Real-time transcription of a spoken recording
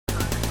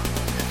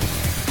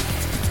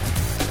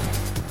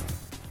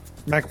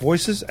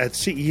MacVoices at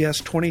CES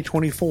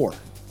 2024.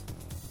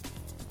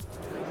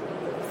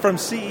 From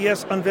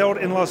CES Unveiled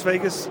in Las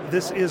Vegas,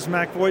 this is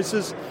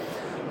MacVoices.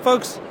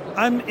 Folks,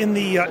 I'm in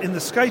the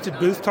Skyted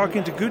booth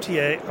talking to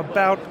Gautier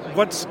about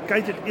what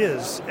Skyted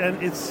is,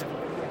 and it's,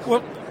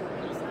 well,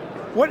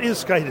 what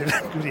is Skyted,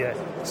 Gautier?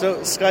 So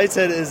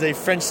Skyted is a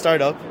French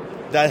startup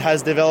that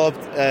has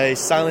developed a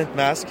silent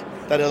mask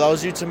that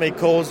allows you to make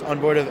calls on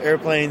board of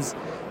airplanes,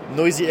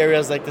 noisy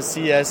areas like the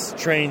CES,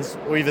 trains,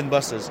 or even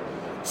buses.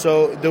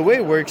 So the way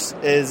it works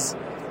is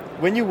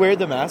when you wear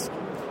the mask,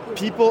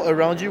 people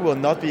around you will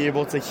not be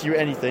able to hear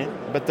anything,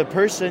 but the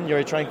person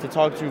you're trying to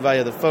talk to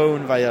via the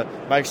phone, via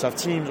Microsoft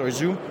Teams or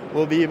Zoom,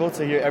 will be able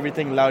to hear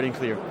everything loud and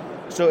clear.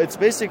 So it's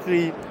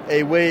basically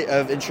a way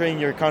of ensuring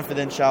your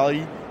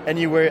confidentiality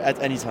anywhere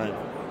at any time.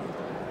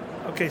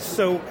 Okay,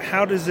 so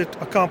how does it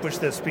accomplish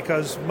this?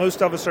 Because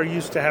most of us are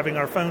used to having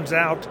our phones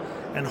out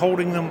and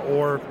holding them,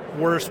 or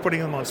worse, putting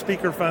them on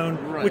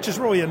speakerphone, right, which is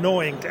really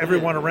annoying to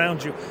everyone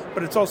around you,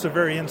 but it's also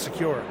very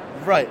insecure.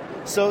 Right.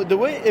 So the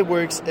way it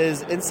works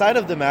is inside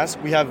of the mask,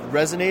 we have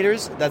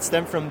resonators that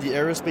stem from the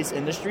aerospace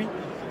industry.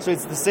 So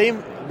it's the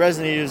same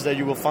resonators that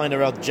you will find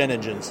around jet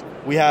engines.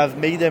 We have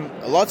made them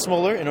a lot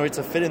smaller in order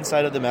to fit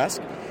inside of the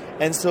mask.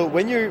 And so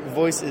when your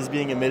voice is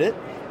being emitted,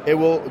 it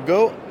will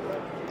go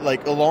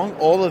like along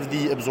all of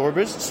the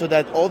absorbers so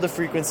that all the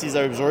frequencies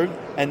are absorbed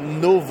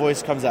and no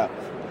voice comes out.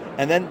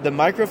 And then the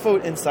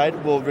microphone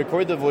inside will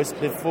record the voice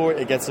before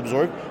it gets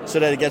absorbed so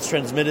that it gets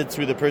transmitted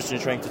to the person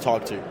you're trying to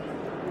talk to.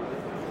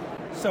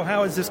 So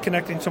how is this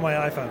connecting to my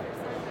iPhone?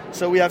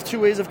 So we have two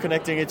ways of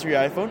connecting it to your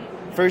iPhone.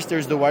 First,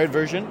 there's the wired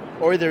version,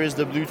 or there is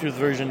the Bluetooth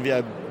version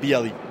via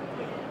BLE.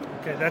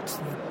 Okay,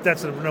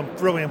 that's a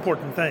really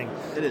important thing.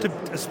 It is.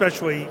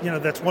 Especially,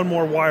 that's one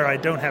more wire I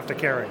don't have to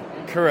carry.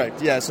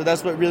 Correct, yeah. So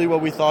that's what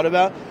we thought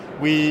about.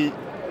 We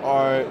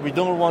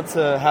don't want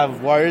to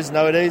have wires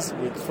nowadays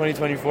with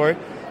 2024.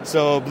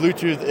 So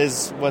Bluetooth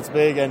is what's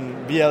big,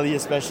 and BLE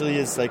especially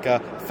is like a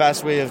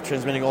fast way of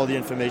transmitting all the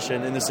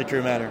information in a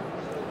secure manner.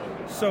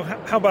 So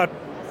how about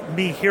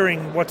me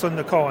hearing what's on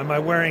the call? Am I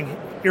wearing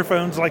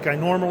earphones like I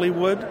normally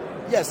would?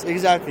 Yes,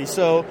 exactly.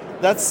 So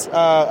that's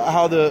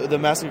how the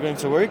mask is going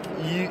to work.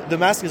 The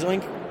mask is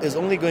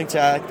only going to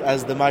act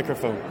as the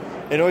microphone.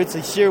 In order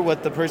to hear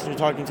what the person you're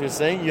talking to is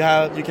saying,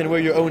 you can wear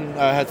your own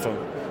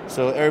headphone.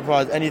 So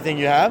AirPods, anything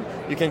you have,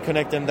 you can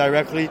connect them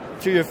directly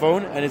to your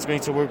phone, and it's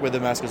going to work with the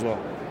mask as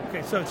well.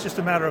 Okay, so it's just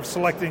a matter of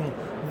selecting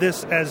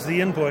this as the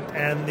input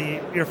and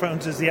the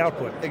earphones as the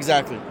output.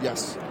 Exactly,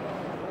 yes.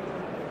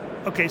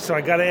 Okay, so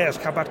I got to ask,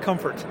 how about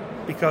comfort?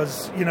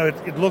 Because,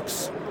 it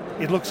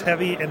looks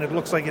heavy, and it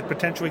looks like it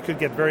potentially could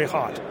get very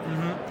hot.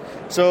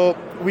 Mm-hmm. So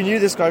we knew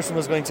this question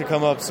was going to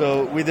come up,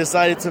 so we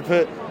decided to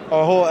put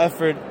our whole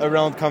effort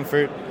around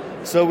comfort.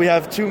 So we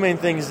have two main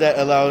things that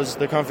allows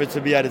the comfort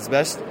to be at its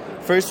best.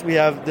 First, we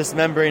have this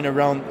membrane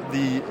around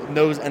the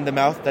nose and the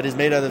mouth that is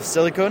made out of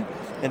silicone,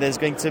 and is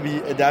going to be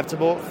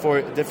adaptable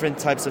for different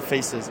types of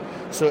faces.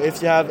 So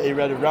if you have a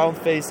rather round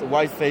face, a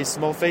wide face,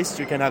 small face,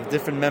 you can have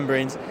different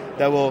membranes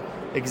that will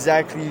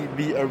exactly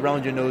be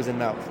around your nose and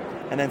mouth.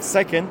 And then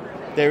second,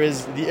 there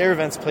is the air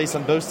vents placed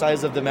on both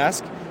sides of the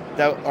mask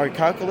that are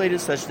calculated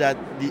such that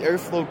the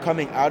airflow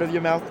coming out of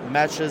your mouth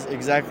matches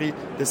exactly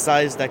the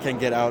size that can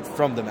get out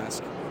from the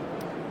mask.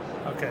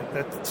 Okay,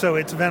 so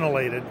it's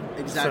ventilated.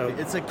 Exactly.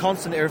 So it's a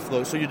constant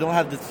airflow, so you don't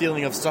have the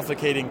feeling of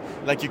suffocating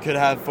like you could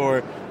have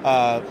for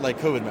like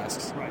COVID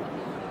masks. Right.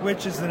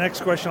 Which is the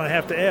next question I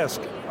have to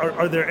ask.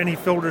 Are there any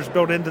filters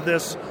built into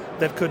this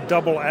that could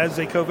double as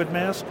a COVID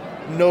mask?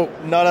 No,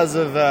 not as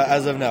of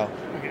now.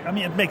 Okay. I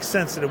mean, it makes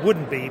sense that it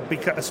wouldn't be,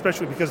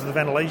 especially because of the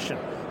ventilation.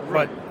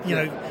 Right.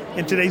 But,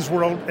 in today's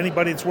world,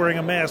 anybody that's wearing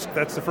a mask,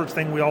 that's the first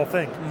thing we all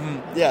think.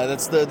 Mm-hmm. Yeah,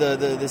 that's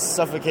the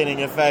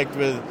suffocating effect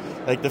with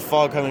like the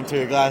fog coming to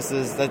your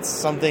glasses. That's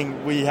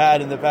something we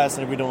had in the past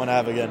and we don't want to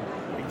have again.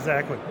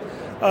 Exactly.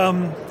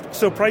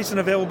 So price and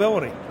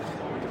availability.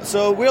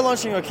 So we're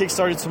launching our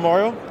Kickstarter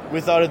tomorrow. We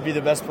thought it'd be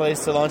the best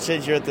place to launch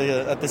it here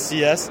at the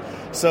CES.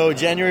 So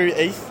January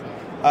 8th,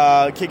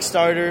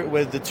 Kickstarter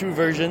with the two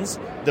versions.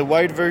 The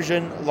wired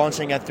version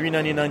launching at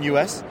 $399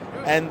 US,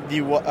 and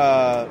the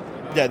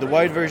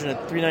wired version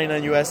at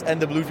 $399 US,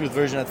 and the Bluetooth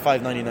version at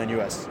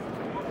 $599 US.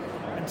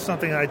 And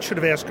something I should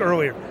have asked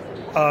earlier.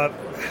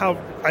 How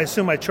I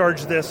assume I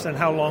charge this, and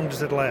how long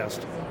does it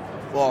last?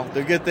 Well,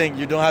 the good thing,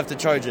 you don't have to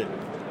charge it.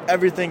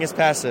 Everything is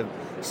passive.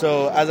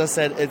 So, as I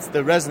said, it's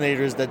the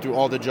resonators that do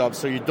all the jobs,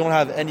 so you don't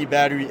have any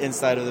battery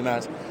inside of the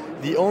mask.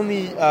 The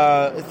only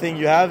thing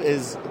you have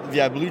is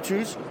via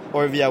Bluetooth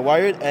or via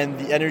wired, and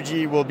the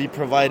energy will be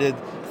provided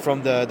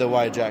from the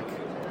wire jack.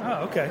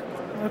 Oh,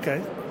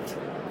 okay.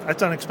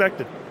 That's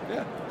unexpected.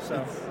 Yeah.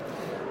 So,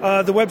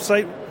 the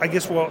website, I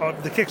guess,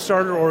 the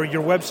Kickstarter or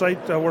your website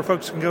where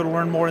folks can go to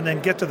learn more and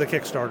then get to the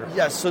Kickstarter.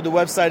 Yes, so the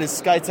website is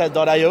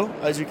skyted.io,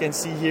 as you can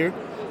see here.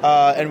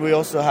 And we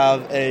also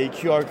have a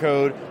QR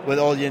code with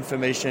all the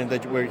information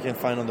where you can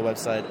find on the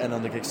website and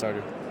on the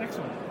Kickstarter.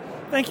 Excellent.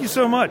 Thank you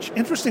so much.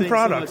 Interesting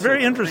product. So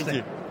Very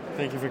interesting.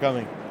 Thank you for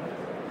coming.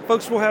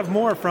 Folks, we'll have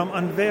more from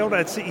Unveiled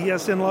at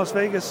CES in Las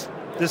Vegas.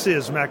 This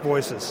is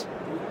MacVoices.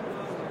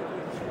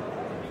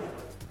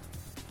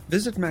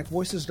 Visit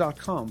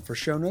MacVoices.com for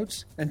show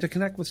notes and to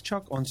connect with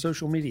Chuck on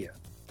social media.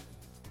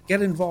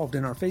 Get involved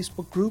in our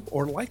Facebook group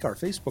or like our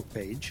Facebook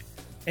page,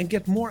 and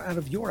get more out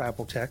of your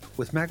Apple tech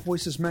with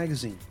MacVoices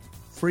Magazine,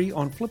 free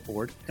on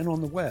Flipboard and on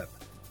the web.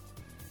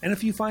 And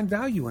if you find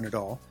value in it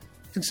all,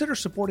 consider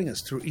supporting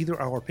us through either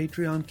our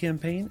Patreon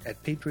campaign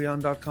at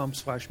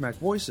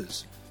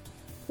patreon.com/MacVoices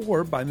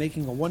or by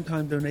making a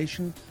one-time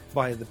donation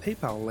via the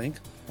PayPal link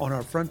on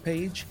our front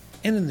page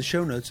and in the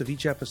show notes of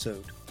each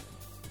episode.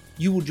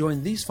 You will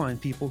join these fine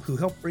people who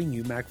help bring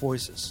you Mac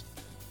Voices.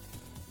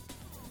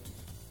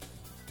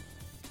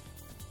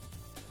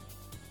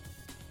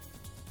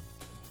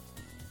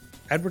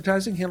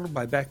 Advertising handled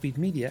by Backbeat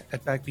Media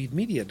at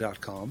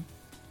backbeatmedia.com.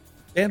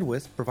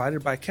 Bandwidth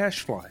provided by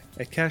CacheFly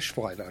at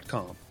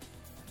cachefly.com.